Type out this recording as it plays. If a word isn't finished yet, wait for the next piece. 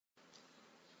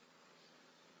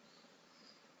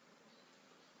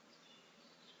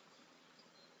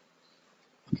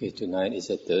Okay, tonight is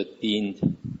the 13th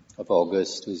of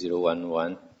August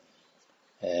 2011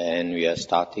 and we are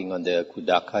starting on the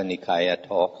Khuddaka Nikaya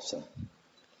talks.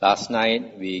 Last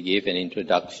night we gave an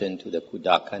introduction to the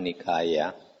Khuddaka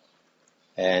Nikaya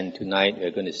and tonight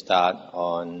we're going to start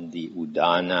on the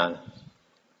Udana.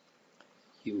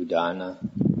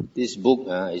 This book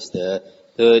is the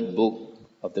third book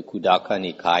of the Khuddaka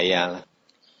Nikaya.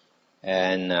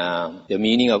 And the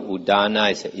meaning of Udana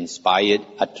is inspired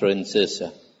utterances.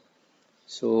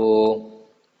 So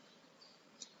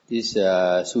these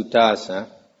suttas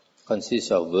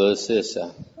consist of verses,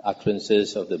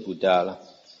 utterances of the Buddha,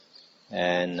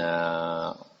 and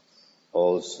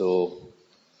also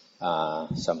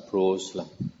some prose.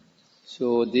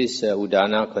 So this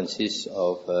Udana consists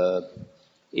of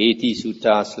 80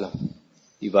 suttas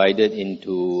divided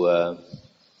into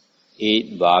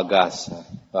 8 vagas.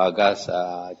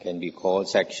 Vagas can be called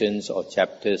sections or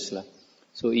chapters.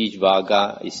 So each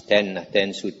vaga is 10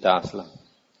 suttas.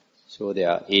 So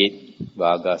there are 8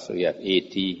 vagas, so you have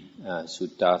 80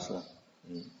 suttas.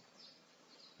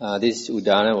 This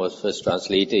Udana was first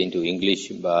translated into English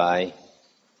by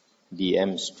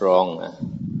D.M.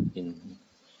 Strong in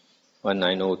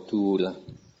 1902.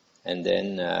 And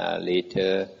then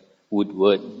later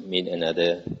Woodward made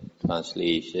another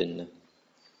translation.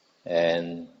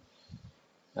 And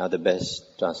now the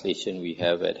best translation we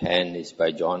have at hand is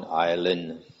by John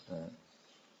Ireland.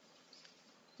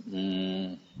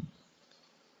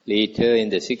 Later in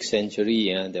the 6th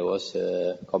century, there was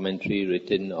a commentary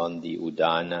written on the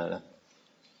Udana.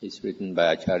 It's written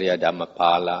by Acharya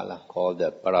Dhammapala called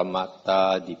the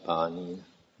Paramatta Dipani.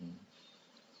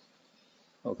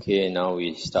 Okay, now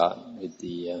we start with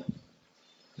the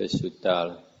first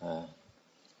sutta.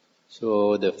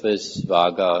 So the first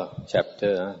Vaga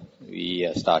chapter we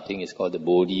are starting is called the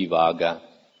Bodhi Vaga.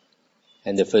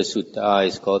 And the first sutta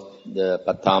is called the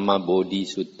Patama Bodhi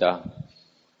Sutta,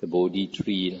 the Bodhi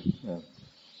tree.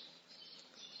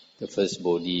 The first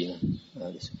Bodhi,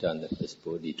 the sutta on the first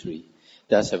Bodhi tree.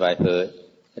 Thus have I heard.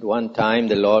 At one time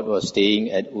the Lord was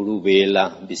staying at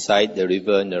Uruvela beside the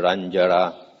river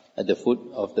Naranjara at the foot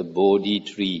of the Bodhi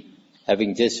tree,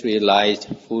 having just realized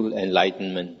full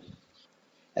enlightenment.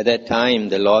 At that time,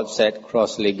 the Lord sat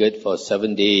cross-legged for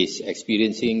 7 days,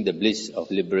 experiencing the bliss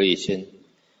of liberation.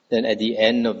 Then at the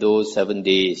end of those 7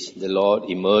 days, the Lord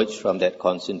emerged from that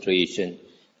concentration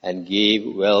and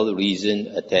gave well-reasoned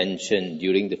attention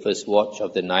during the first watch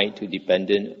of the night to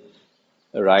dependent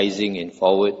arising in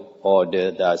forward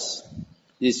order thus.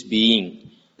 This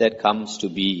being that comes to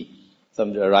be,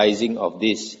 from the arising of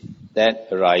this, that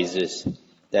arises,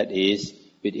 that is,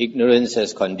 with ignorance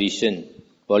as condition,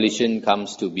 volition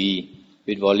comes to be.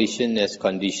 With volition as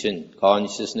condition,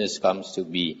 consciousness comes to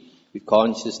be. With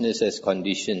consciousness as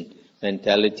condition,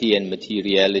 mentality and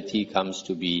materiality comes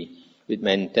to be. With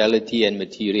mentality and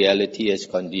materiality as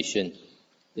condition,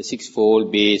 the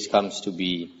sixfold base comes to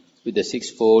be. With the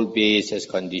sixfold base as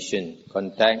condition,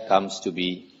 contact comes to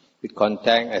be. With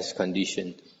contact as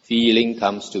condition, feeling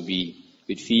comes to be.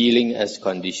 With feeling as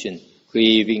condition,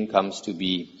 craving comes to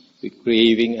be. With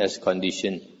craving as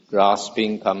condition,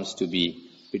 grasping comes to be.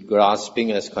 With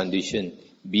grasping as condition,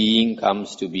 being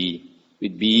comes to be.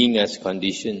 With being as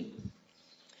condition,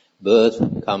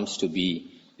 birth comes to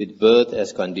be. With birth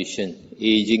as condition,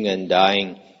 aging and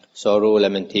dying, sorrow,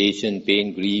 lamentation,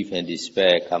 pain, grief and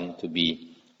despair come to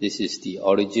be. This is the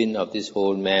origin of this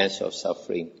whole mass of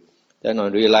suffering. Then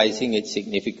on realizing its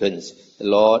significance, the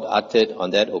Lord uttered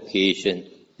on that occasion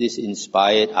this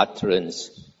inspired utterance.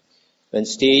 When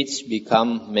states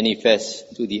become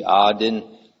manifest to the ardent,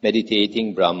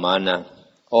 meditating Brahmana,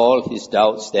 all his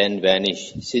doubts then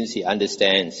vanish, since he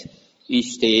understands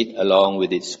each state along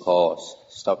with its cause.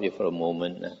 Stop here for a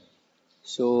moment.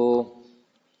 So,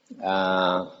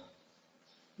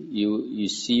 you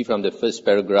see from the first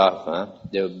paragraph,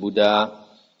 the Buddha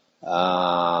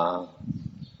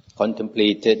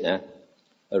contemplated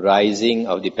a rising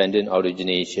of dependent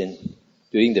origination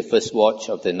during the first watch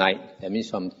of the night. That means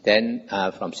from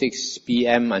 6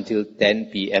 p.m. until 10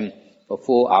 p.m. for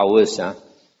 4 hours.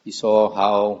 We saw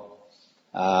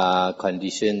how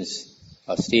conditions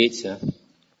or states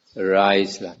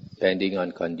arise depending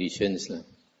on conditions.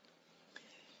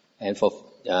 And for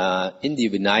in the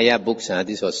Vinaya books,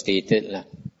 this was stated.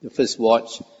 The first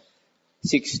watch,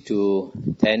 6 to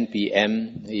 10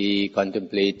 p.m., he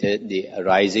contemplated the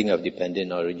arising of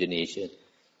dependent origination.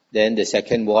 Then the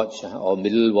second watch or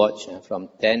middle watch from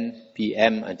 10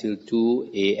 p.m. until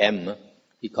 2 a.m.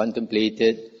 he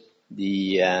contemplated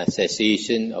the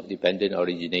cessation of dependent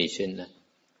origination.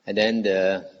 And then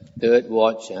the third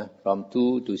watch, from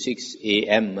 2 to 6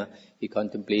 a.m., he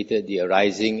contemplated the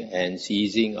arising and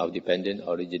ceasing of dependent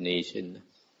origination.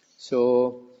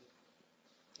 So,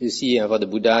 you see, for the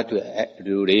Buddha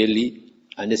to really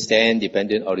understand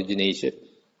dependent origination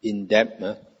in depth,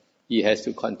 he has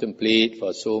to contemplate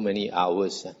for so many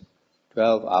hours,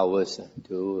 12 hours,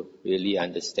 to really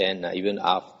understand, even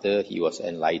after he was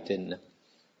enlightened.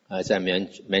 As I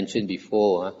mentioned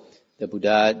before, the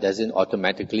Buddha doesn't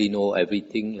automatically know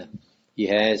everything. He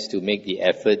has to make the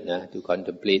effort to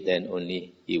contemplate, then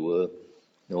only he will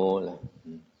know.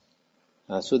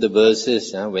 So the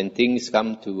verses, when things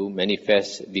come to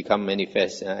become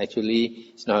manifest, actually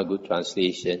it's not a good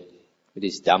translation. It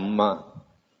is Dhamma.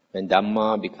 When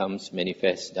Dhamma becomes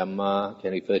manifest, Dhamma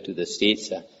can refer to the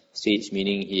states. States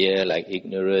meaning here like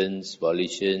ignorance,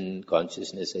 volition,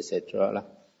 consciousness, etc.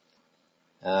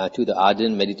 To the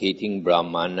ardent meditating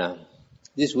Brahmana.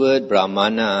 This word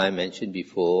Brahmana I mentioned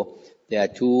before, there are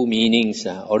two meanings.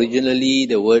 Originally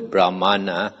the word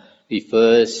Brahmana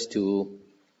refers to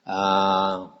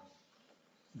the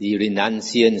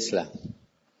renunciants.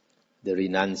 The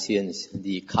renunciants,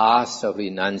 the caste of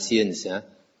renunciants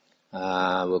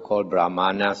were called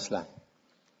Brahmanas.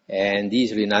 And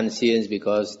these renunciants,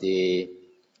 because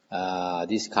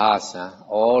this caste,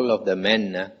 all of the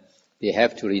men, they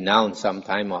have to renounce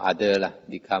sometime or other,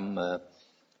 become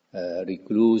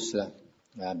recluse,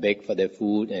 beg for their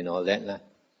food and all that.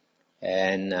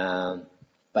 And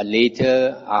but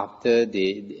later,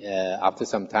 after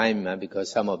some time,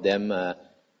 because some of them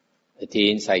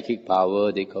attain psychic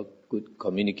power, they could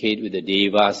communicate with the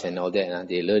devas and all that.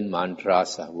 They learn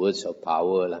mantras, words of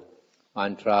power.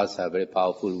 Mantras are very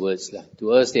powerful words.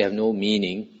 To us, they have no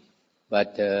meaning,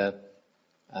 but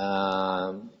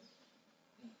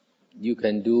you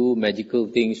can do magical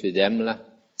things with them,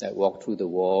 like walk through the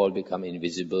wall, become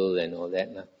invisible and all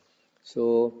that.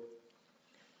 So,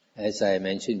 as I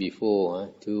mentioned before,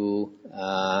 to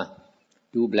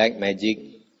do black magic,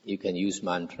 you can use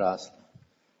mantras.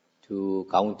 To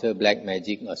counter black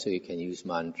magic, also you can use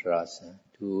mantras.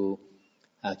 To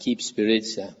keep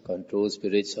spirits, control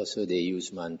spirits, also they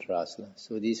use mantras.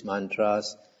 So these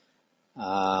mantras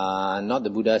are not the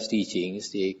Buddha's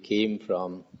teachings, they came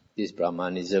from this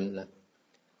Brahmanism.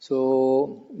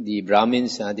 So the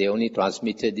Brahmins, they only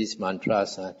transmitted these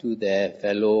mantras to their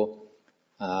fellow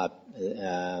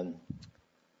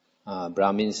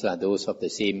Brahmins, those of the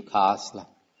same caste.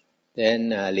 Then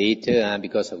later,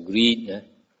 because of greed,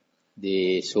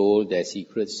 they sold their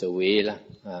secrets away.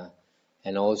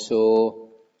 And also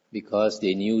because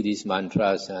they knew these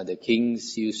mantras, the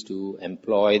kings used to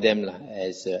employ them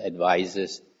as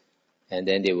advisors. And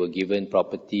then they were given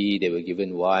property, they were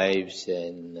given wives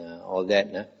and all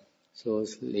that. So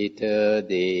later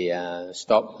they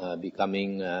stopped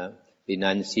becoming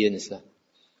renunciants.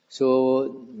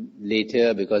 So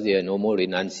later, because there are no more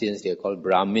renunciants, they are called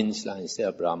Brahmins instead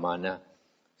of Brahmana.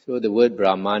 So the word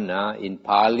Brahmana in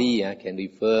Pali can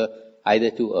refer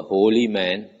either to a holy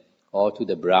man or to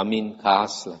the Brahmin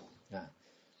caste.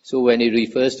 So when it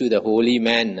refers to the holy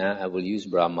man, I will use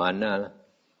Brahmana.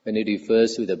 When it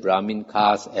refers to the Brahmin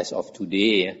caste as of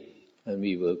today, and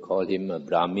we will call him a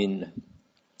Brahmin.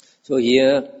 So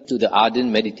here, to the ardent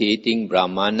meditating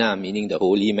Brahmana, meaning the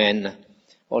holy man,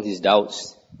 all his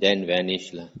doubts then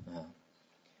vanish.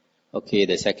 Okay,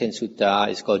 the second sutta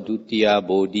is called Dutiya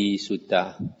Bodhi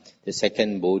Sutta, the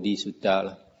second Bodhi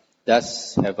Sutta.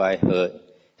 Thus have I heard.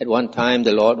 At one time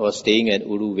the Lord was staying at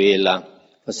Uruvela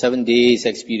for 7 days,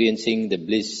 experiencing the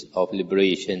bliss of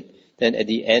liberation. Then at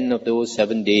the end of those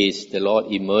 7 days, the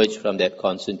Lord emerged from that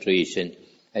concentration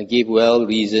and gave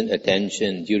well-reasoned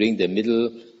attention during the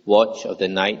middle watch of the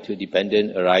night to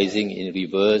dependent arising in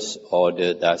reverse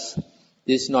order thus.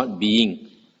 This not being,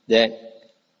 that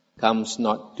comes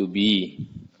not to be.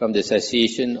 From the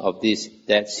cessation of this,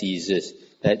 that ceases.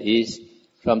 That is,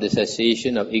 from the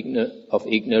cessation of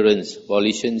ignorance,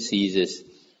 volition ceases.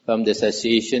 From the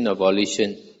cessation of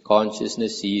volition,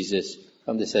 consciousness ceases.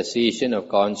 From the cessation of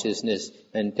consciousness,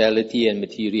 mentality and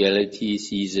materiality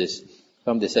ceases.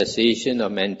 From the cessation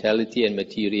of mentality and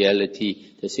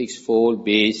materiality, the sixfold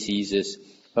base ceases.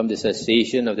 From the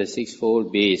cessation of the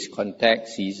sixfold base, contact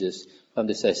ceases. From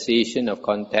the cessation of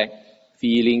contact,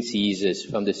 feeling ceases.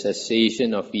 From the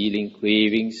cessation of feeling,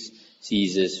 cravings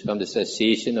ceases. From the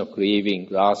cessation of craving,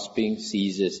 grasping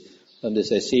ceases. From the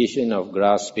cessation of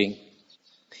grasping,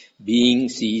 being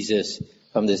ceases.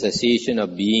 From the cessation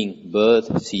of being,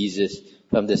 birth ceases.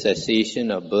 From the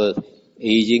cessation of birth,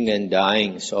 aging and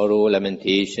dying, sorrow,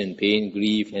 lamentation, pain,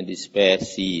 grief and despair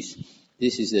cease.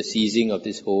 This is the ceasing of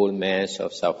this whole mass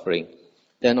of suffering.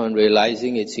 Then on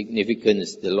realizing its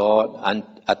significance, the Lord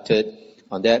uttered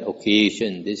on that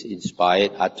occasion this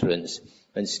inspired utterance.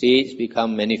 When states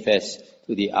become manifest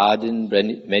to the ardent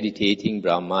meditating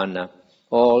Brahmana,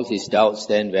 all his doubts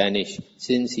then vanish,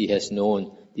 since he has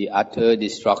known the utter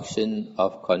destruction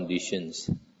of conditions.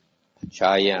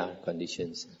 Pachaya,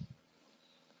 conditions.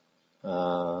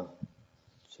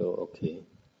 Okay.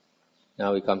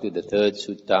 Now we come to the third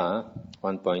sutta,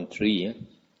 1.3.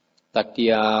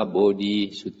 Tatya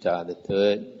Bodhi Sutta, the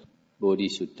third Bodhi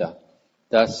Sutta.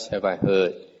 Thus have I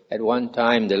heard. At one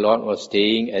time the Lord was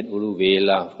staying at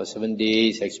Uruvela for 7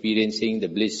 days, experiencing the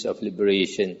bliss of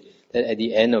liberation. That at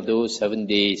the end of those 7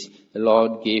 days, the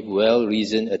Lord gave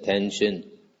well-reasoned attention,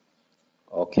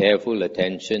 or careful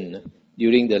attention,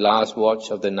 during the last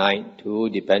watch of the night to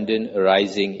dependent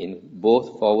arising in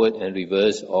both forward and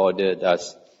reverse order.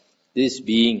 Thus, this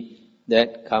being,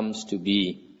 that comes to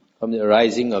be. From the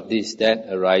arising of this, that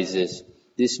arises.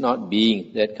 This not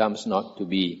being, that comes not to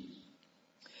be.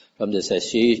 From the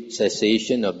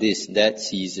cessation of this, that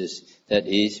ceases. That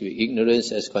is, with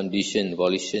ignorance as condition,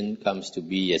 volition comes to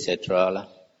be, etc.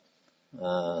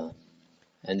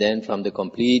 And then from the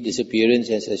complete disappearance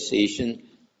and cessation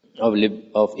of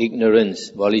ignorance,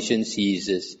 volition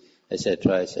ceases,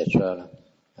 etc., etc.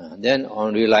 Then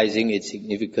on realizing its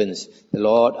significance, the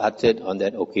Lord uttered on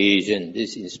that occasion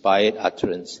this inspired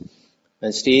utterance.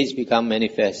 When states become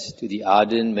manifest to the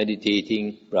ardent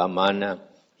meditating Brahmana,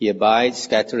 he abides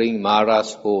scattering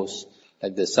Mara's host,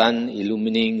 like the sun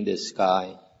illumining the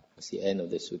sky. That's the end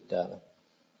of the sutta.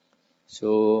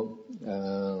 So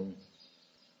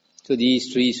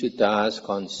these three suttas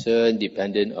concern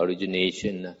dependent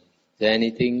origination. Is there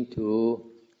anything to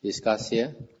discuss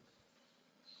here?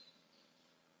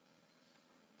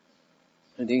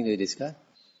 Anything to discuss?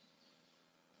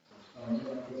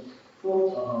 So,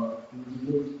 in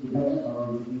this dependent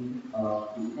origination,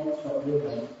 the next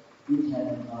chapter, we can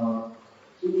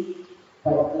each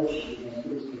factor we can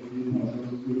take. Is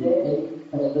there any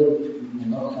factor which we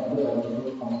cannot handle or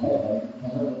compare, right? We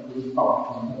cannot actually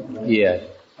stop contact, right? Yeah.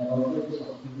 And also because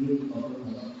of feeling, we also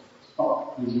cannot stop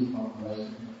feeling from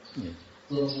arising. Yeah.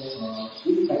 So,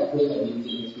 which factors that we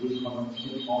should actually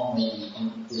concentrate on when we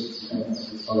concentrate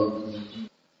dependent origination?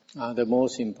 The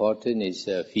most important is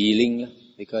feeling,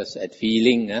 because at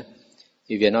feeling, if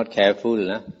you are not careful,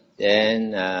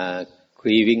 then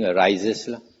craving arises.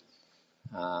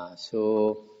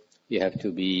 So you have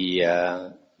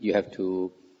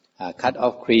to cut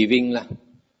off craving.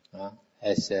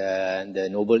 As the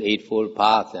Noble Eightfold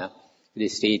Path, it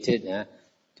is stated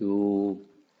to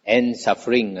end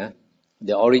suffering.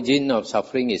 The origin of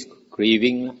suffering is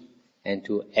craving, and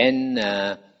to end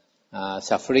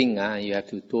suffering, you have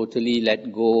to totally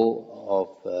let go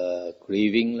of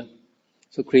craving.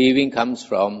 So craving comes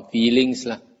from feelings.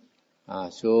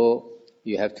 So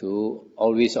you have to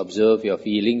always observe your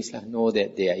feelings. Know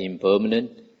that they are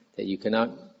impermanent, that you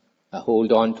cannot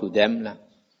hold on to them.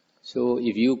 So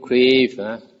if you crave,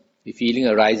 if feeling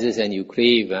arises and you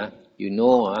crave, you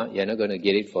know you're not going to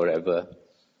get it forever.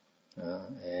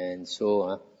 And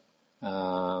so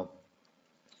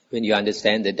when you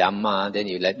understand the Dhamma, then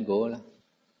you let go.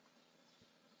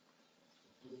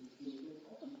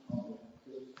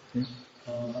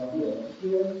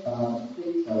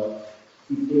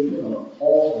 Situation of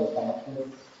all the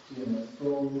factors,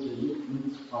 so the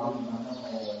means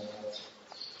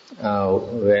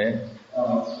Where?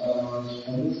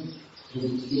 Any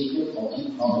situation of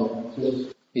each of the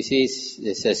factors. This is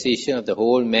the cessation of the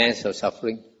whole mass of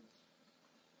suffering.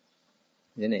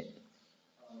 Isn't it?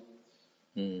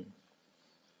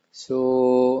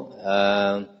 So,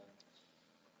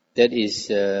 that is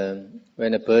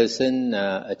when a person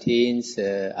attains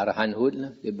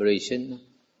arahanthood, liberation,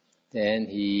 then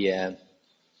he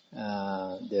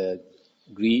the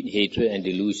greed, hatred, and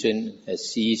delusion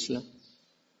has ceased.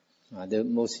 The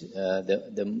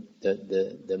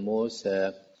most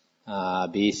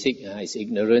basic is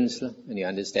ignorance. When you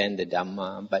understand the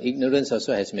Dhamma, but ignorance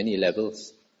also has many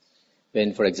levels.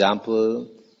 When, for example,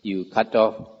 you cut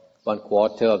off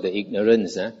 1/4 of the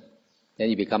ignorance, then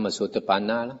you become a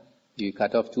Sotapanna. You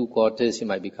cut off 2/4, you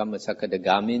might become a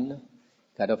Sakadagamin.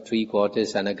 Cut off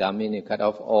 3/4, Anagamin. You cut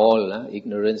off all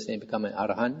ignorance, then you become an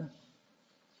Arahant.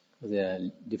 There are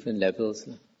different levels.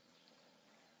 Then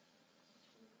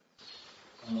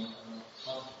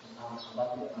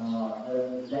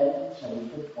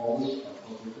tradition always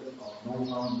focuses on no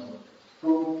mind. So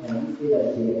can we say that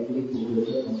they actually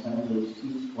focuses on trying to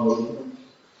teach volume?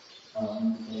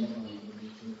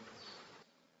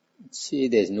 See,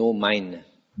 there's no mind.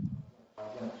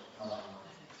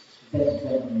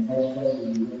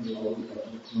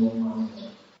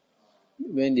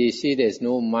 when they say there's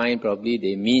no mind, probably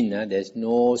they mean there's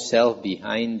no self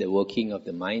behind the working of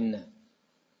the mind.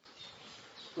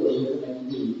 So it doesn't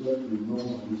actually refer to no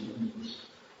condition.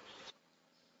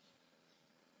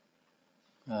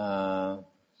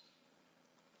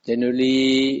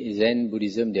 Generally, Zen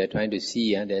Buddhism, they are trying to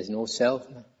see there's no self.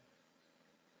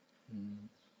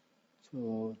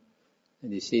 So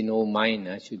when they say no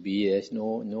mind, should be there's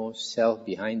no self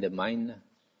behind the mind.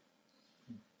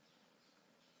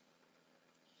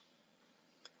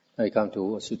 Now we come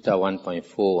to Sutta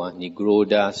 1.4,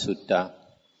 Nigrodha Sutta.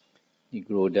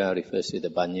 Nigrodha refers to the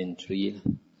banyan tree.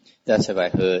 Thus have I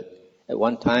heard. At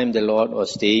one time the Lord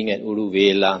was staying at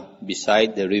Uruvela,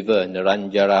 beside the river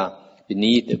Naranjara,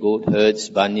 beneath the goat herd's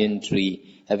banyan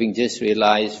tree, having just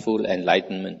realized full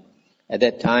enlightenment. At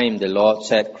that time the Lord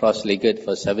sat cross-legged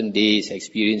for 7 days,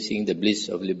 experiencing the bliss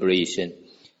of liberation.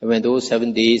 And when those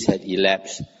 7 days had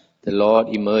elapsed, the Lord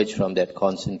emerged from that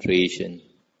concentration.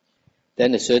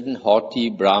 Then a certain haughty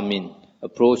Brahmin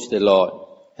approached the Lord.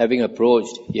 Having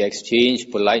approached, he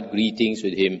exchanged polite greetings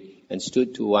with him and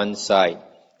stood to one side.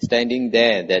 Standing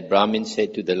there, that Brahmin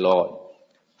said to the Lord,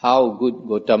 "How, good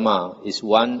Gautama, is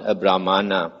one a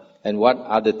Brahmana, and what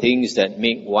are the things that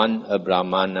make one a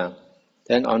Brahmana?"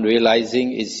 Then on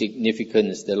realizing its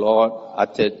significance, the Lord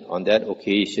uttered on that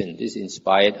occasion this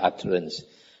inspired utterance.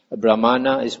 A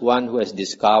Brahmana is one who has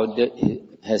discarded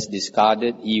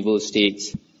evil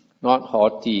states, not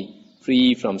haughty,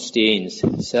 free from stains,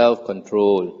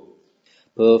 self-controlled,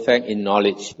 perfect in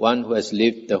knowledge, one who has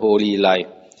lived the holy life.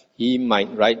 He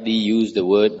might rightly use the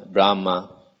word Brahma,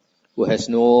 who has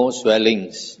no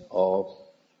swellings or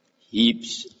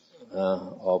heaps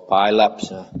or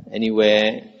pile-ups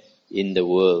anywhere in the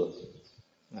world.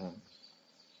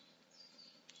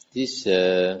 This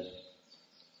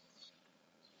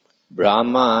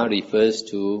Brahma refers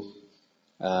to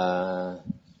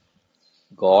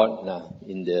God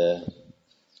in the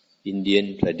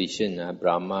Indian tradition.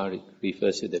 Brahma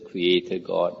refers to the Creator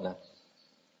God.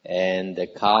 And the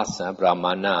caste,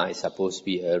 Brahmana, is supposed to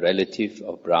be a relative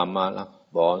of Brahma,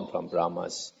 born from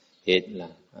Brahma's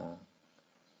head.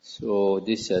 So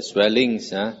these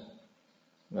swellings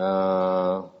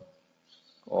or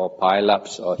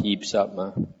pile-ups or heaps up,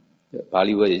 the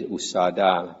Pali word is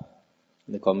usada.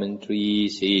 The commentary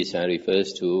says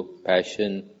refers to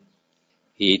passion,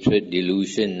 hatred,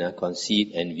 delusion,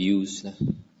 conceit and views.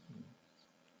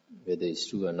 Whether it's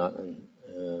true or not,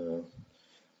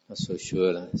 not so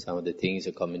sure. Some of the things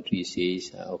the commentary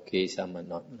says are okay, some are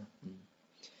not.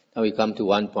 Now we come to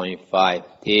 1.5,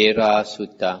 Thera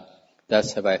Sutta.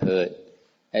 Thus have I heard.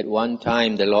 At one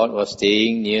time the Lord was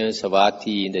staying near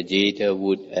Savatthi in the Jeta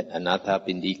wood at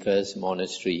Anathapindika's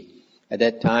monastery. At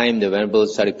that time the Venerable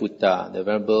Sariputta, the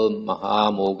Venerable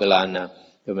Mahamoggallana,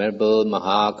 the Venerable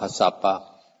Mahakassapa,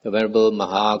 the Venerable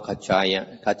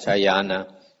Mahakachayana,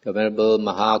 the Venerable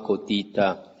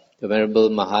Mahakotita, the Venerable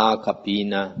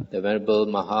Mahakapina, the Venerable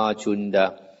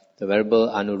Mahachunda, the Venerable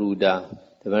Anuruddha,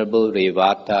 the Venerable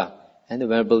Revata, and the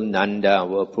Venerable Nanda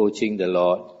were approaching the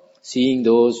Lord. Seeing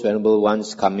those venerable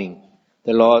ones coming,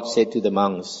 the Lord said to the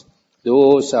monks,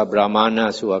 "Those are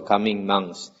Brahmanas who are coming,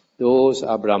 monks. Those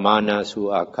are Brahmanas who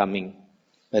are coming."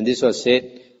 When this was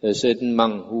said, a certain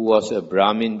monk who was a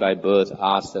Brahmin by birth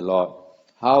asked the Lord,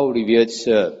 "How, revered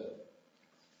sir,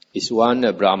 is one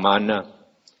a Brahmana,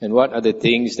 and what are the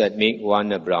things that make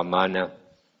one a Brahmana?"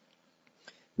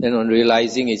 Then on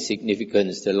realizing its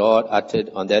significance, the Lord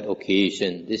uttered on that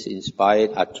occasion this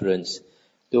inspired utterance.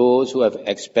 Those who have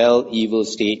expelled evil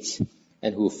states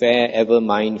and who fare ever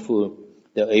mindful,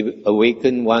 the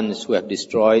awakened ones who have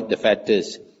destroyed the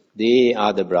fetters, they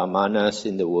are the Brahmanas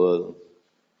in the world.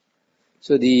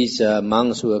 So these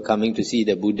monks who are coming to see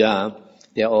the Buddha,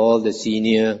 they are all the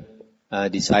senior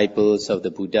disciples of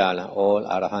the Buddha, all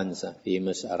Arahants,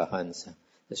 famous Arahants.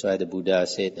 That's why the Buddha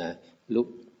said, "Look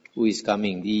who is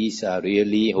coming. These are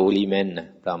really holy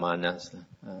men, Brahmanas."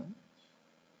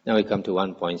 Now we come to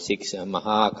 1.6,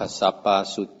 Mahakassapa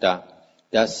Sutta.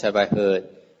 Thus have I heard.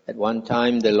 At one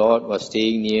time the Lord was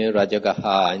staying near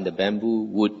Rajagaha in the bamboo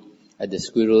wood at the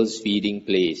squirrel's feeding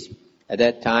place. At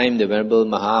that time the Venerable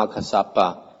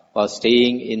Mahakassapa, while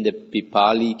staying in the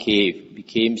Pipali cave,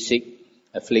 became sick,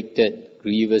 afflicted,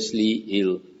 grievously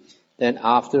ill. Then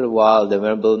after a while the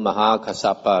Venerable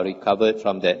Mahakassapa recovered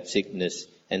from that sickness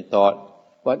and thought,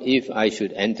 "What if I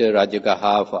should enter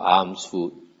Rajagaha for alms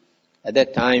food?" At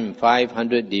that time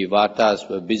 500 Devatas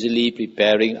were busily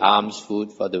preparing alms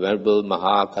food for the Venerable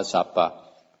Mahakassapa.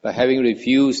 But having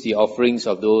refused the offerings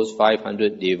of those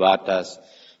 500 Devatas,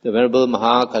 the Venerable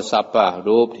Mahakassapa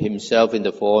robed himself in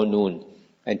the forenoon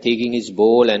and taking his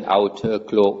bowl and outer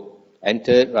cloak,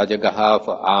 entered Rajagaha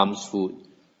for alms food.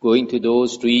 going to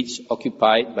those streets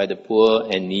occupied by the poor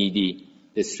and needy,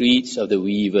 the streets of the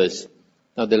weavers.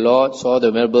 Now the Lord saw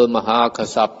the Venerable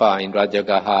Mahakassapa in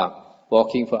Rajagaha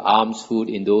walking for alms food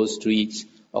in those streets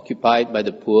occupied by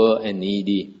the poor and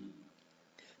needy,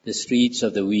 the streets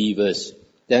of the weavers.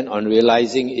 Then, on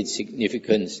realizing its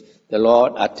significance, the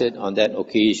Lord uttered on that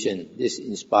occasion this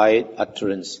inspired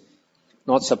utterance,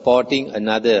 not supporting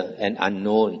another and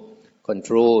unknown,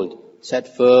 controlled,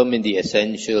 set firm in the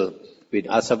essential, with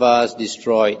asavas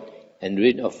destroyed and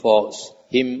rid of faults,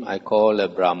 him I call a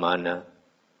Brahmana.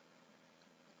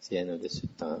 That's the end of the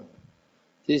sutta.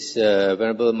 This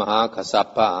Venerable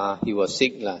Mahakassapa, he was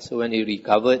sick. So when he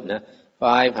recovered,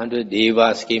 500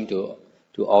 devas came to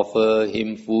offer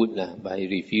him food, but he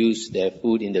refused their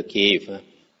food in the cave.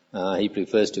 He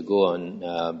prefers to go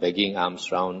on begging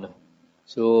alms round.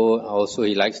 So also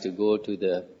he likes to go to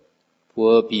the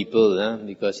poor people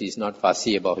because he's not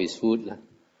fussy about his food.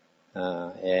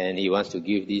 And he wants to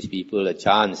give these people a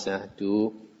chance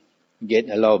to get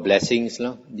a lot of blessings.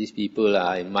 These people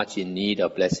are much in need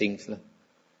of blessings.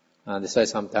 That's why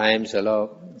sometimes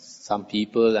some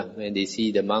people, when they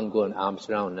see the monk go on alms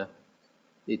round,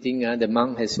 they think the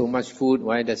monk has so much food,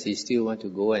 why does he still want to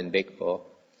go and beg for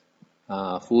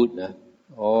food?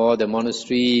 Or the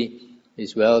monastery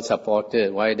is well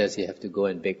supported, why does he have to go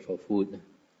and beg for food?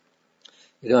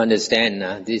 You don't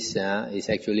understand, this is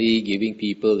actually giving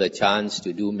people the chance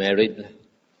to do merit.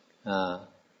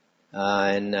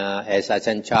 And as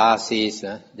Ajahn Chah says,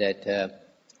 that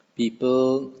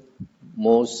people,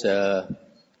 most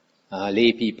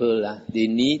lay people, they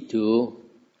need to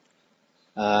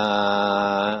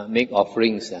make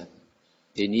offerings.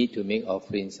 They need to make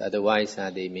offerings, otherwise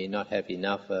they may not have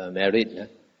enough merit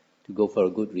to go for a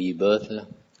good rebirth.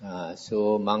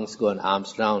 So monks go on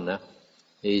alms round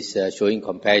is showing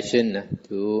compassion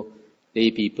to lay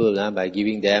people by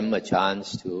giving them a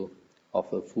chance to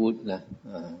offer food.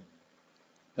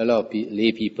 A lot of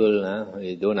lay people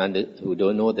who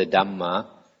don't know the Dhamma,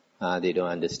 they don't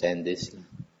understand this.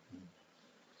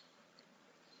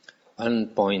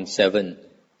 1.7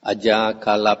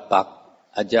 Ajakalapaka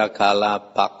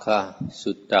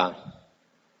Sutta.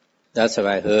 That's what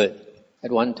I heard.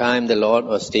 At one time the Lord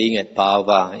was staying at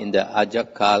Pava in the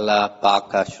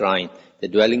Ajakalapaka shrine, the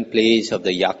dwelling place of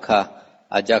the Yakka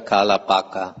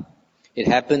Ajakalapaka. It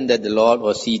happened that the Lord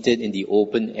was seated in the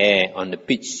open air on a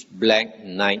pitch black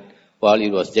night while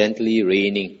it was gently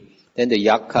raining. Then the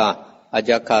Yakka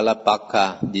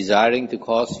Ajakalapaka, desiring to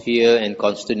cause fear and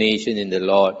consternation in the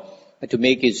Lord, to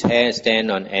make his hair stand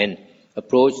on end,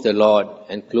 approached the Lord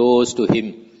and close to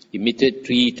him emitted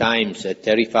 3 times a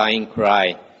terrifying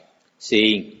cry,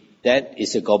 saying, "That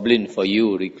is a goblin for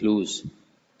you, recluse."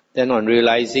 Then on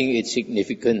realizing its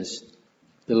significance,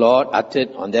 the Lord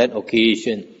uttered on that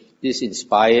occasion this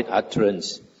inspired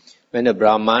utterance. When a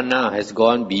Brahmana has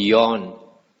gone beyond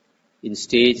in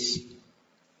states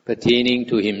pertaining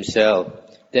to himself,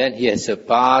 then he has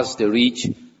surpassed the reach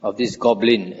of this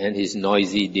goblin and his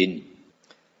noisy din.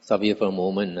 Stop here for a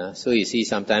moment. So you see,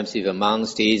 sometimes if a monk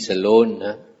stays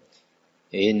alone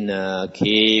in a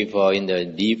cave or in the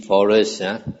deep forest,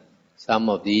 some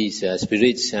of these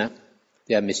spirits,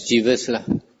 they are mischievous.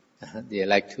 They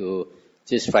like to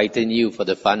just frighten you for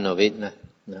the fun of it.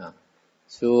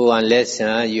 So unless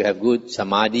you have good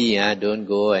samadhi, don't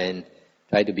go and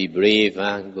try to be brave,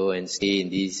 go and stay in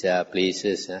these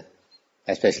places,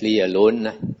 especially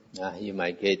alone. You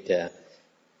might get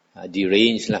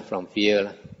deranged from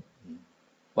fear.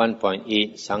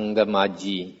 1.8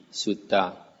 Sangamaji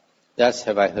Sutta. Thus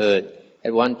have I heard.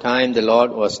 At one time the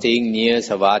Lord was staying near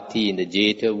Savatthi in the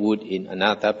Jeta wood in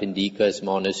Anathapindika's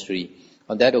monastery.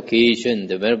 On that occasion,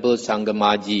 the Venerable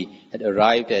Sangamaji had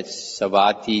arrived at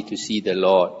Savatthi to see the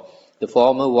Lord. The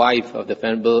former wife of the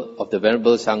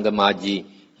Venerable Sangamaji,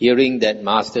 hearing that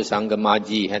Master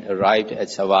Sangamaji had arrived at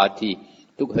Savatthi,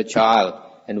 took her child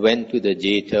and went to the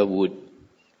Jeta wood.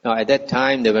 Now at that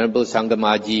time, the Venerable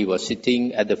Sangamaji was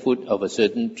sitting at the foot of a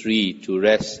certain tree to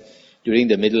rest during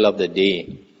the middle of the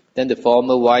day. Then the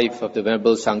former wife of the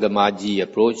Venerable Sangamaji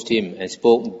approached him and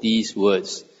spoke these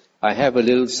words, "I have a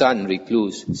little son,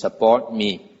 recluse, support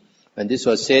me." When this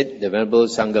was said, the Venerable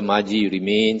Sangamaji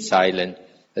remained silent.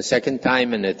 A second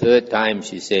time and a third time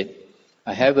she said,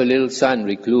 "I have a little son,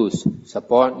 recluse,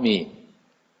 support me."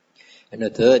 And a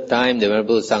third time the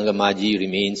Venerable Sangamaji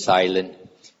remained silent.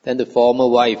 Then the former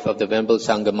wife of the Venerable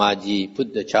Sangamaji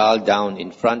put the child down in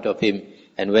front of him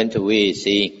and went away,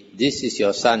 saying, "This is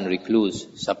your son, recluse,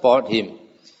 support him."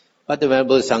 But the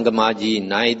Venerable Sangamaji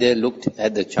neither looked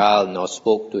at the child nor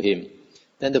spoke to him.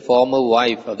 Then the former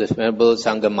wife of the Venerable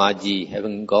Sangamaji,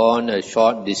 having gone a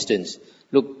short distance,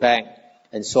 looked back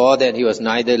and saw that he was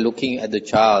neither looking at the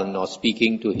child nor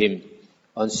speaking to him.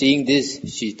 On seeing this,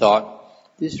 she thought,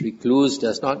 "This recluse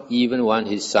does not even want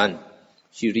his son."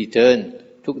 She returned,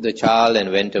 took the child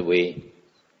and went away.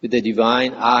 With the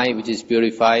divine eye which is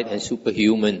purified and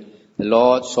superhuman, the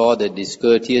Lord saw the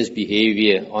discourteous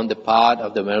behavior on the part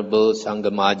of the Venerable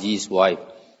Sangamaji's wife.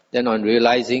 Then on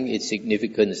realizing its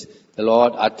significance, the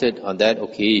Lord uttered on that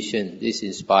occasion this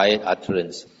inspired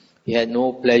utterance. He had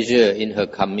no pleasure in her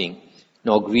coming,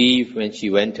 nor grief when she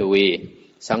went away.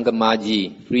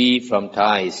 Sangamaji, free from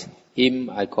ties, him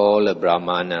I call a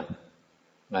Brahmana.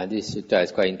 This sutta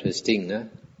is quite interesting.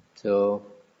 So,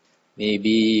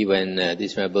 maybe when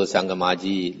this Venerable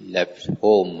Sangamaji left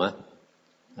home,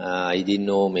 he didn't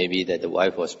know maybe that the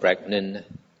wife was pregnant.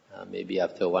 Maybe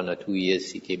after 1 or 2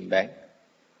 years he came back.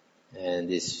 And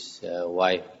this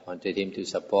wife wanted him to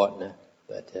support.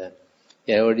 But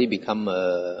he had already become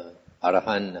a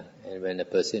Arahant. And when a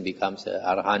person becomes an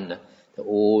Arahant, the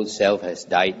old self has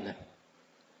died.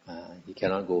 He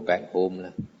cannot go back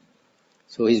home.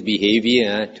 So his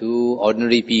behavior to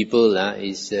ordinary people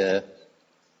is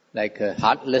like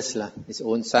heartless. His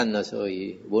own son, so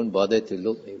he won't bother to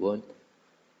look, he won't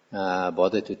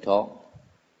bother to talk.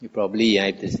 He probably,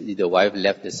 if the wife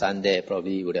left the son there,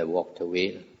 probably he would have walked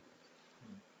away.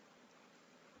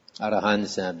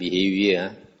 Arahant's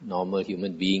behavior, normal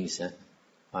human beings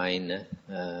find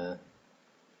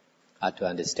hard to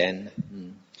understand.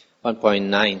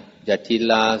 1.9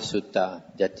 Jatila Sutta.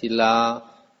 Jatila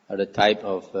are the type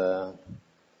of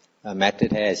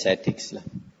matted hair ascetics.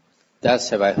 Thus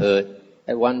have I heard.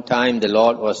 At one time the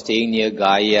Lord was staying near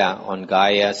Gaya on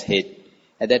Gaya's head.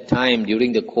 At that time,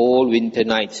 during the cold winter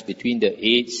nights between the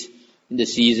 8ths in the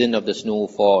season of the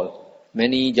snowfall,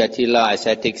 many Jatila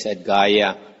ascetics at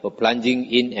Gaya were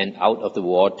plunging in and out of the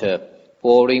water,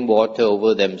 pouring water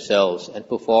over themselves and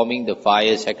performing the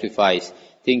fire sacrifice,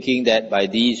 thinking that by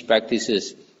these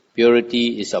practices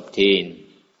purity is obtained.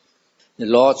 The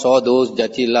Lord saw those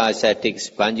Jatila ascetics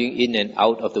plunging in and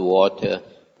out of the water,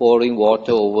 pouring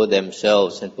water over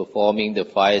themselves and performing the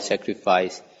fire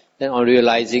sacrifice. Then on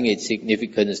realizing its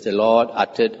significance, the Lord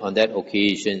uttered on that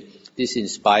occasion this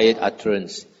inspired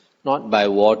utterance. Not by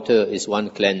water is one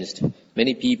cleansed.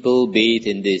 Many people bathe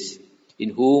in this. In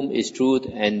whom is truth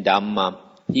and Dhamma,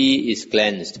 he is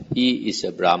cleansed. He is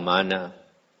a Brahmana.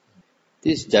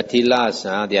 These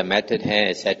Jatilas, they are matted hair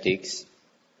ascetics.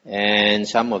 And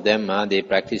some of them, they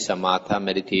practice samatha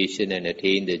meditation and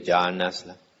attain the jhanas.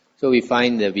 So we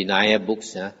find the Vinaya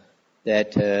books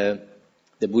that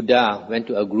the Buddha went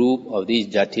to a group of these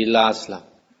Jatilas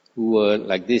who were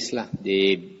like this.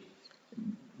 They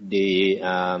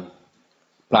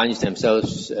plunged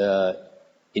themselves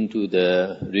into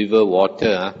the river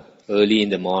water early in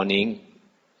the morning,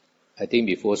 I think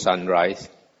before sunrise,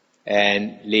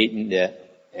 and late in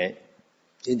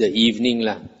the evening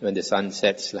when the sun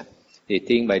sets. They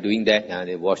think by doing that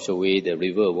they wash away the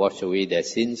river, wash away their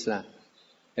sins.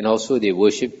 And also they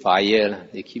worship fire.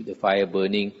 They keep the fire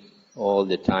burning all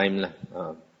the time.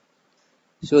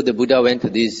 So the Buddha went to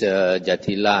these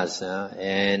Jatilas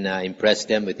and impressed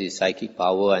them with his psychic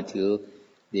power until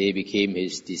they became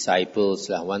his disciples,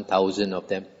 1,000 of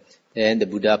them. Then the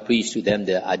Buddha preached to them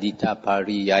the Adita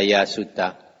Pariyaya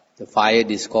Sutta, the fire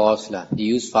discourse. He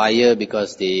used fire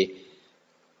because they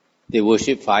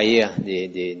worship fire.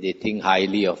 They think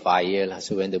highly of fire.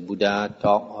 So when the Buddha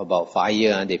talked about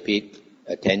fire, they paid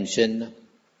attention.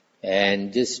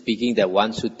 And just speaking that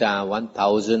one sutta,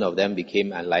 1,000 of them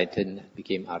became enlightened,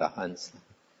 became arahants.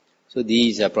 So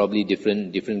these are probably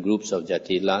different groups of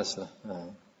Jatilas.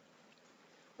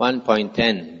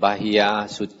 1.10 Bahya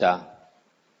Sutta.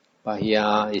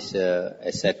 Bahya is a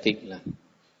ascetic.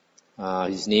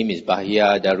 His name is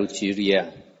Bahya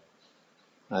Daruchirya.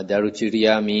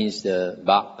 Daruchirya means the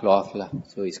bark cloth.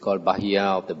 So it's called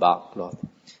Bahya of the bark cloth.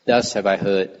 Thus have I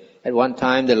heard. At one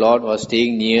time the Lord was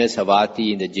staying near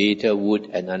Savatthi in the Jeta wood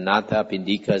at Anatha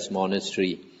Pindika's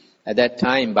monastery. At that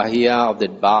time Bahya of the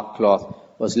bark cloth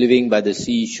was living by the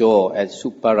seashore at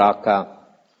Suparaka.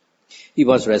 He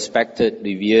was respected,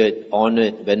 revered,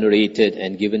 honored, venerated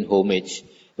and given homage,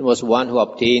 and was one who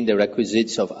obtained the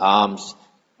requisites of alms,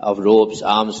 of robes,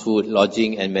 alms, food,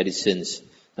 lodging and medicines.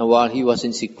 Now while he was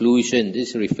in seclusion,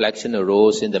 this reflection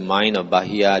arose in the mind of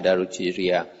Bahya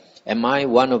Daruchirya. Am I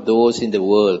one of those in the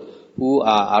world who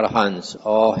are arahants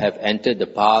or have entered the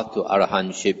path to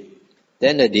arahantship?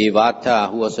 Then the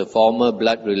Devata, who was a former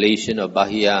blood relation of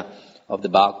Bahya of the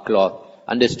bark cloth,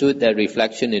 understood that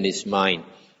reflection in his mind.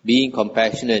 Being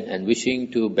compassionate and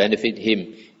wishing to benefit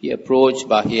him, he approached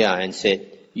Bahya and said,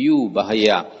 "You,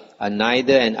 Bahya, are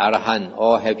neither an arahant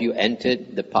or have you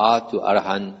entered the path to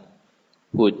arahant.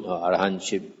 arahanthood or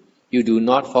arahantship. You do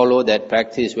not follow that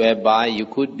practice whereby you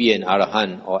could be an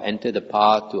arahant or enter the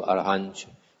path to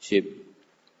arahantship.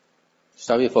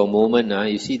 Stop here for a moment.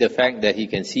 You see the fact that he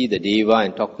can see the deva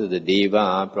and talk to the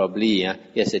deva. Probably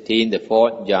he has attained the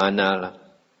 4th jhana.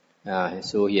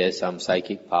 So he has some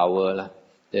psychic power.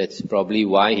 That's probably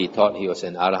why he thought he was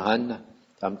an arahant.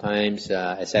 Sometimes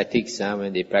ascetics,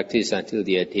 when they practice until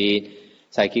they attain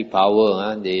psychic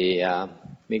power, they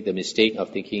make the mistake of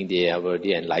thinking they are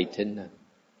already enlightened.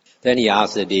 Then he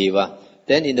asked the deva,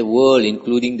 then in the world,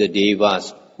 including the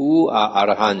devas, who are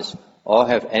arahants or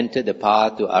have entered the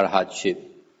path to arahantship?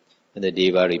 And the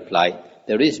deva replied,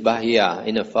 there is Bahya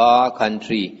in a far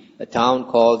country, a town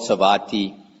called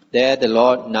Savatthi. There the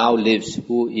Lord now lives,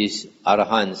 who is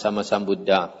Arahant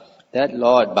Sammasambuddha. That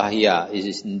Lord Bahya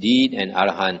is indeed an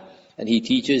Arahant, and he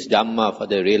teaches Dhamma for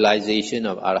the realization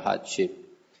of arahantship.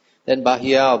 Then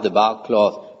Bahya of the bark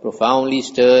cloth, profoundly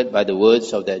stirred by the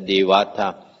words of that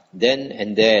Devata, then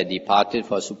and there departed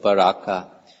for Suparaka,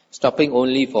 stopping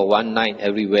only for one night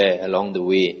everywhere along the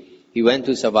way. He went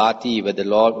to Savatthi, where the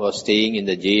Lord was staying in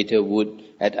the Jeta wood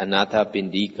at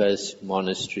Anathapindika's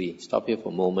monastery. Stop here for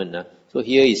a moment. So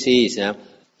here he says,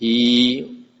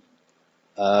 he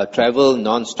traveled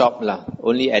non-stop,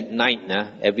 only at night,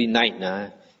 every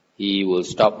night he will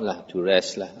stop to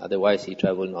rest. Otherwise he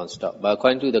traveled non-stop. But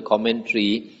according to the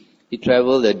commentary, he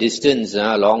traveled a distance,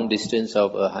 a long distance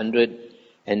of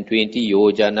 120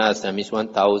 yojanas, that means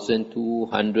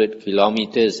 1,200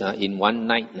 kilometers in one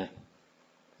night.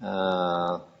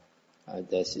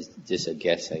 That's just a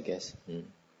guess, I guess.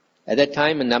 At that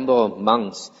time, a number of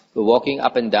monks were walking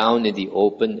up and down in the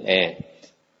open air.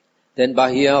 Then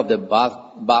Bahya of the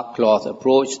bark cloth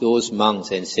approached those monks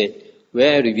and said,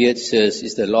 where, revered sirs,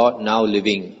 is the Lord now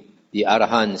living, the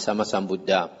Arahant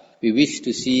Sammasambuddha? We wish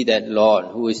to see that Lord,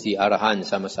 who is the Arahant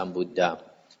Sammasambuddha.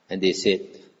 And they said,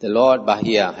 the Lord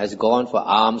Bahya has gone for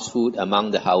alms food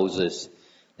among the houses.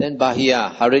 Then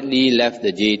Bahya hurriedly left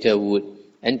the Jeta wood.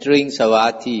 Entering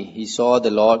Savatthi, he saw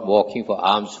the Lord walking for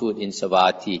alms food in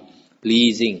Savatthi,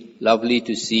 pleasing, lovely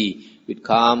to see, with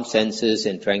calm senses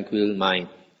and tranquil mind,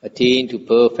 attained to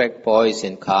perfect poise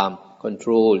and calm,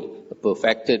 controlled, a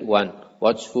perfected one,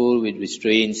 watchful with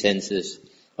restrained senses.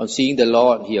 On seeing the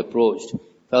Lord, he approached,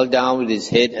 fell down with his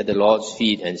head at the Lord's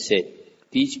feet and said,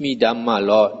 teach me Dhamma,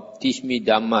 Lord, teach me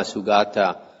Dhamma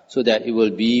Sugata, so that it will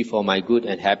be for my good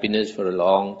and happiness for a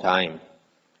long time.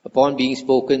 Upon being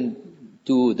spoken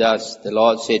to thus, the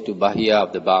Lord said to Bahya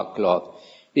of the bark cloth,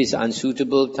 it is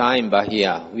unsuitable time,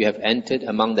 Bahya. We have entered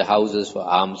among the houses for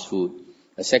alms food.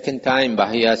 A second time,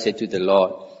 Bahya said to the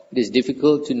Lord, it is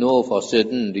difficult to know for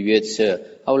certain, revered sir,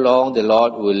 how long the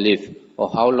Lord will live, or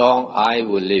how long I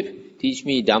will live. Teach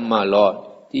me Dhamma,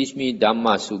 Lord. Teach me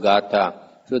Dhamma Sugata,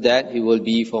 so that it will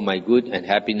be for my good and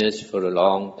happiness for a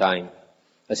long time.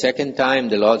 A second time,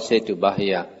 the Lord said to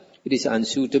Bahya, it is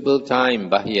unsuitable time,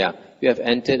 Bahya. We have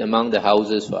entered among the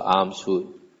houses for alms food.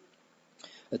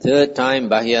 A third time,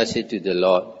 Bahya said to the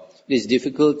Lord, it is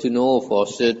difficult to know for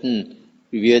certain,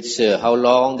 revered sir, how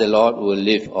long the Lord will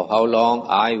live, or how long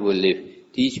I will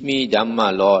live. Teach me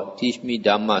Dhamma, Lord. Teach me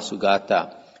Dhamma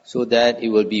Sugata, so that it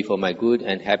will be for my good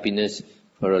and happiness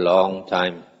for a long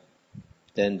time.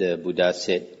 Then the Buddha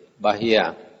said,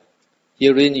 Bahya,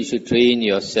 herein you should train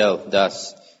yourself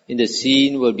thus. In the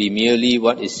seen will be merely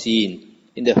what is seen.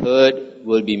 In the heard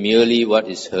will be merely what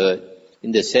is heard.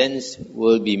 In the sense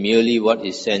will be merely what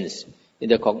is sensed. In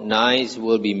the cognized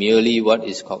will be merely what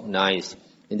is cognized.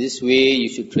 In this way you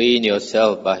should train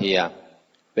yourself, Bahya.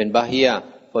 When Bahya,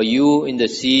 for you in the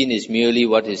seen is merely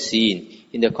what is seen.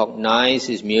 In the cognized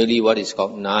is merely what is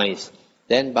cognized.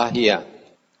 Then Bahya,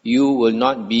 you will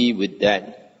not be with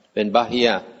that. When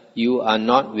Bahya, you are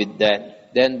not with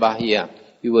that. Then Bahya,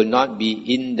 you will not be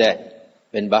in that.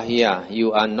 When Bahya,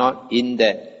 you are not in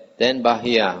that. Then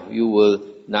Bahya, you will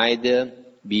neither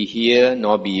be here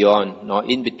nor beyond, nor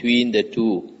in between the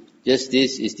two. Just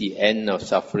this is the end of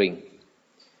suffering.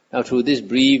 Now through this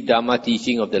brief Dhamma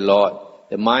teaching of the Lord,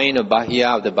 the mind of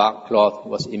Bahya of the bark cloth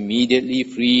was immediately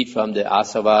freed from the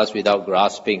asavas without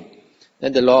grasping.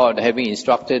 Then the Lord, having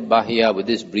instructed Bahya with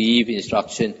this brief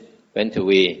instruction, went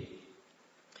away.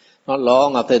 Not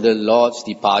long after the Lord's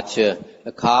departure,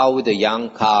 a cow with a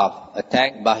young calf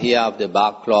attacked Bahya of the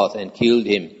bark cloth and killed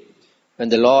him. When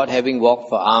the Lord, having walked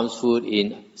for alms food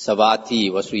in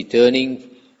Savatthi, was returning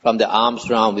from the alms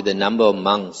round with a number of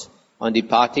monks, on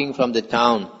departing from the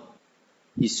town,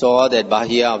 he saw that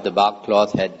Bahya of the bark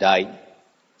cloth had died.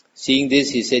 Seeing this,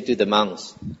 he said to the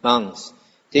monks, Monks,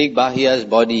 take Bahya's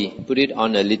body, put it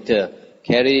on a litter,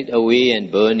 carry it away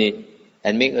and burn it,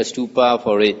 and make a stupa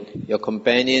for it. Your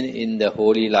companion in the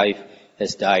holy life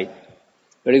has died.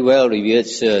 Very well, revered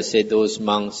sir, said those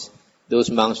monks. Those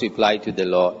monks replied to the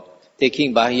Lord.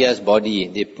 Taking Bahiya's body,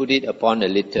 they put it upon a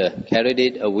litter, carried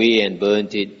it away and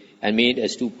burnt it, and made a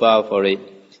stupa for it.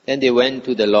 Then they went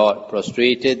to the Lord,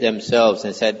 prostrated themselves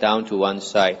and sat down to one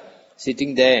side.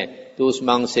 Sitting there, those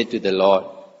monks said to the Lord,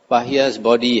 Bahiya's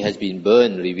body has been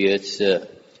burned, revered sir,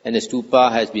 and a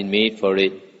stupa has been made for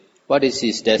it. What is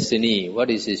his destiny? What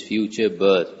is his future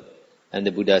birth? And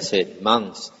the Buddha said,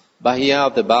 Monks, Bahiya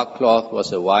of the bark cloth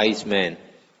was a wise man.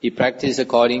 He practiced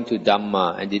according to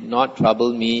Dhamma and did not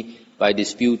trouble me by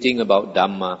disputing about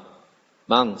Dhamma.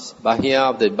 Monks,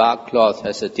 Bahiya of the bark cloth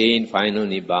has attained final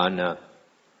Nibbana.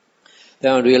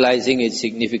 Then realizing its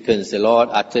significance, the Lord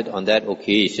uttered on that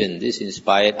occasion this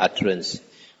inspired utterance.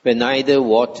 When neither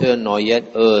water nor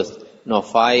yet earth, nor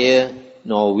fire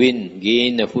nor wind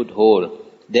gain a foothold,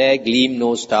 there gleam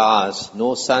no stars,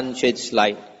 no sun sheds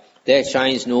light, there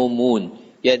shines no moon,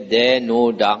 yet there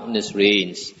no darkness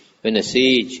reigns. When a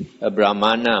sage, a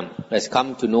Brahmana, has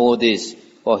come to know this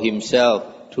for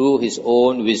himself through his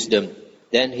own wisdom,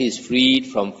 then he is freed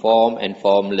from form and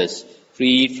formless,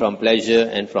 freed from pleasure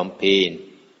and from pain.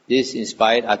 This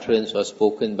inspired utterance was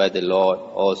spoken by the Lord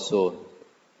also.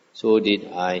 So did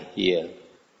I hear.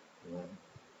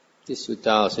 This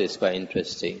sutta also is quite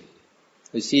interesting.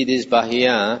 You see, this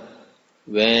Bahiya,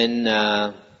 when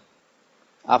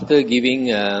after giving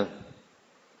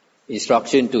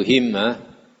instruction to him,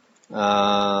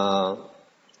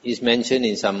 is mentioned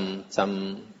in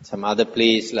some other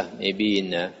place, maybe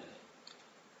in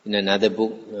another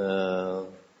book.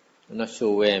 I'm not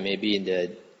sure where. Maybe in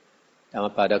the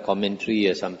Dhammapada commentary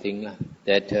or something.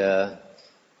 That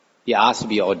he asked to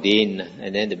be ordained,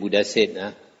 and then the Buddha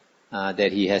said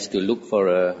that he has to look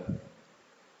for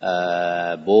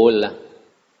a bowl.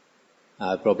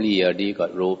 Probably he already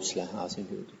got robes.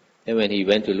 Then when he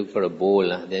went to look for a bowl,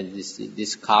 then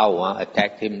this cow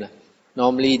attacked him.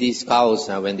 Normally these cows,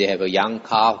 when they have a young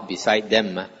calf beside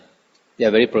them, they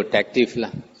are very protective.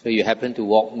 So you happen to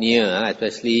walk near,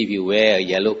 especially if you wear a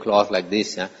yellow cloth like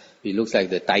this, it looks like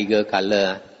the tiger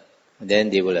color, then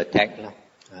they will attack.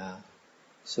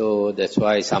 So that's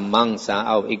why some monks,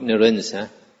 out of ignorance,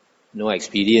 no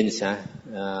experience,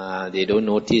 they don't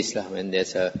notice when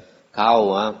there's a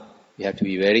cow. You have to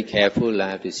be very careful. You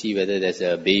have to see whether there's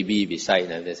a baby beside.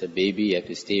 If there's a baby, you have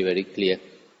to stay very clear.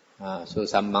 So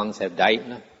some monks have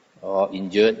died or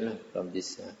injured from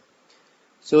this.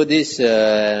 So this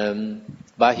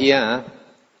Bahiya,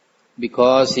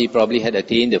 because he probably had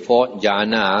attained the fourth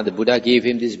jhana, the Buddha gave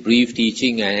him this brief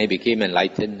teaching and he became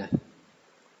enlightened.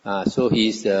 So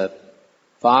he's the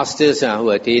fastest who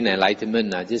attained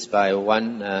enlightenment just by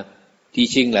one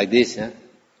teaching like this.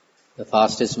 The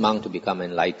fastest monk to become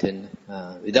enlightened.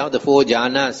 Without the four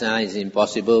jhanas, it's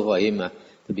impossible for him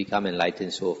to become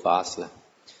enlightened so fast.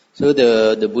 So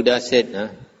the Buddha said,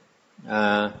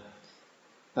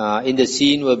 in the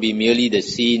scene will be merely the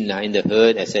scene, in the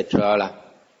herd, etc.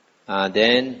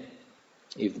 Then,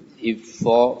 if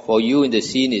for you in the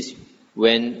scene is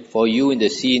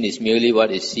merely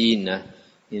what is seen,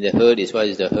 in the herd is what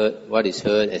is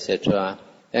heard, etc.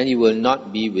 Then you will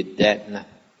not be with that.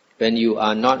 When you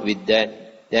are not with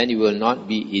that, then you will not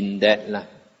be in that.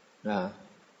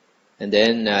 And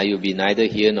then you'll be neither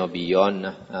here nor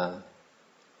beyond.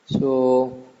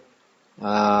 So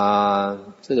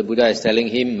the Buddha is telling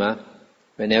him,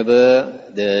 whenever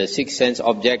the six sense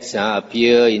objects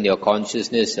appear in your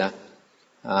consciousness,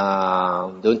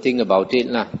 don't think about it.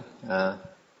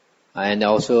 And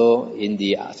also in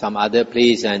some other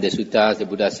place in the suttas, the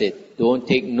Buddha said, don't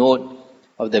take note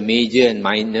of the major and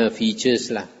minor features.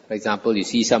 For example, you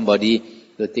see somebody,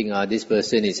 you think this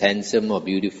person is handsome or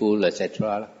beautiful,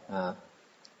 etc.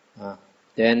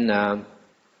 Then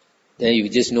you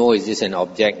just know it's just an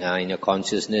object in your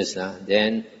consciousness.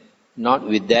 Then not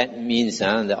with that means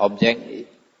the object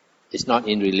is not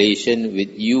in relation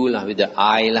with you, with the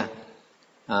I.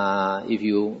 If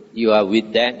you are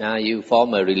with that, you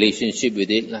form a relationship with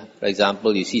it. For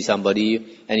example, you see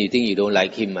somebody and you think you don't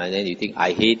like him, and then you think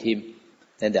I hate him.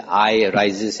 Then the I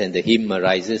arises and the him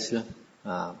arises.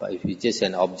 But if it's just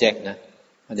an object,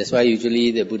 and that's why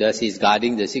usually the Buddha says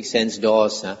guarding the six sense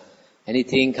doors.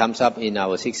 Anything comes up in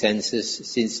our six senses,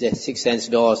 since the six sense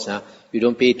doors, we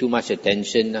don't pay too much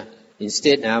attention.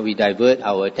 Instead, we divert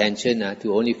our attention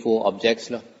to only four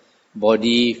objects: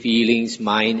 body, feelings,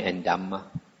 mind, and Dhamma.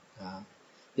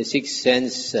 The six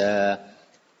sense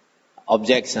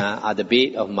objects are the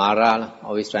bait of Mara,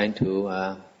 always trying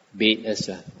to bait us,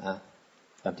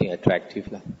 something attractive.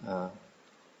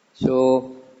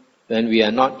 So when we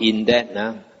are not in that,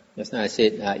 just now I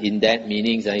said in that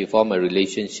meanings you form a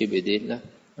relationship with it.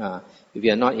 If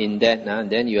you are not in that,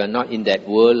 then you are not in that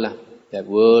world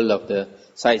of the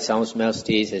sight, sound, smell,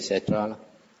 taste, etc.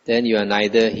 Then you are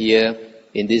neither here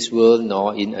in this world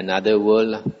nor in another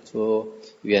world. So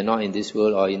if you are not in this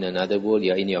world or in another world,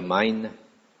 you are in your mind.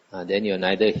 Then you are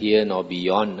neither here nor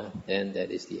beyond. Then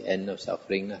that is the end of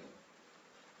suffering.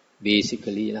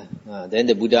 Basically. Then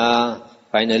the Buddha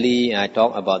finally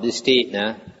talk about this state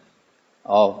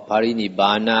of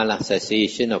parinibbana,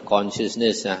 cessation of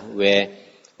consciousness, where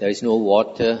there is no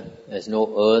water, there is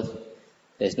no earth,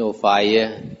 there is no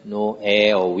fire, no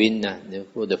air or wind.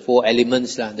 The four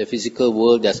elements, the physical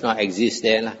world does not exist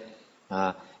there.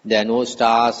 There are no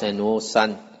stars and no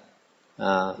sun.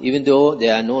 Even though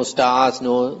there are no stars,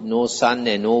 no sun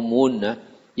and no moon,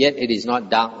 yet it is not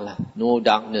dark. No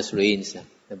darkness reigns.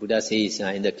 The Buddha says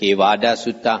in the Kevada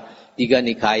Sutta, Digha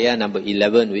Nikaya number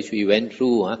 11, which we went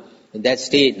through, in that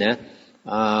state,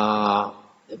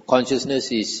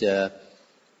 consciousness is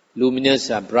luminous,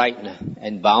 bright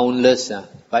and boundless,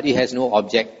 but it has no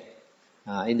object.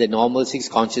 In the normal six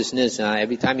consciousness,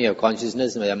 every time you have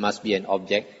consciousness, there must be an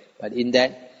object. But in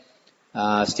that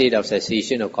state of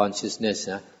cessation of consciousness,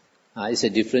 it's a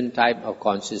different type of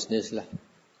consciousness,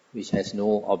 which has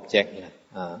no object.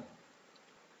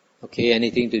 Okay,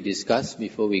 anything to discuss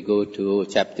before we go to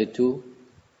chapter 2?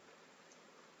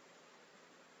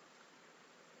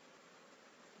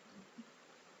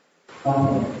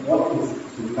 What is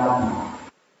Sugata?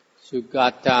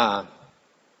 Sugata.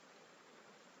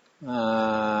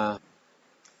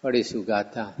 What is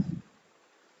Sugata?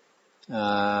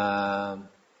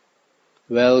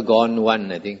 Well gone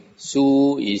one, I think.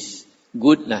 Su is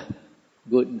good.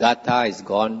 Good. Gata is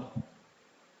gone.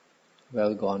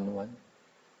 Well gone one.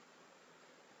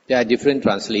 There are different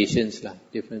translations.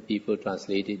 Different people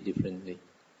translate it differently.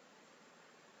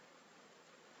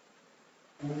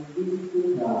 And these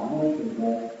two mentioned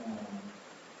that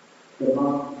the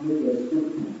monk used the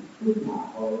sutta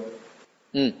or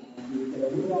is the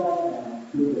Buddha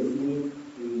do the same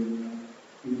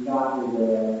in regard to the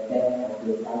death of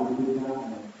the Sariputta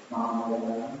and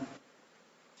Mahathera?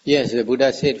 Yes, the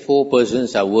Buddha said 4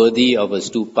 persons are worthy of a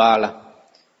stupa.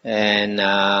 And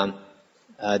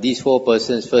these 4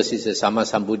 persons, first is a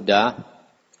Sammasambuddha,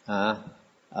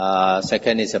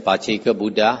 second is a Pacheka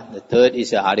Buddha, the third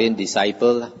is an Aryan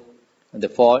disciple, and the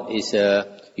fourth is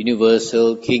a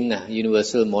universal king,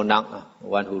 universal monarch,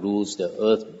 one who rules the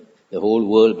earth, the whole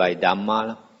world by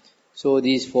Dhamma. So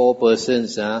these 4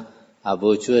 persons are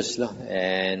virtuous,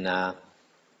 and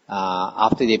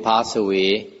after they pass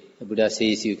away, the Buddha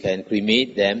says you can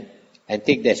cremate them and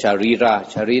take their sharira.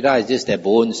 Sharira is just their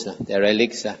bones, their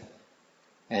relics,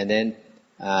 and then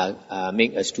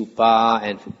make a stupa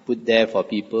and put there for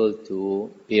people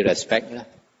to pay respect.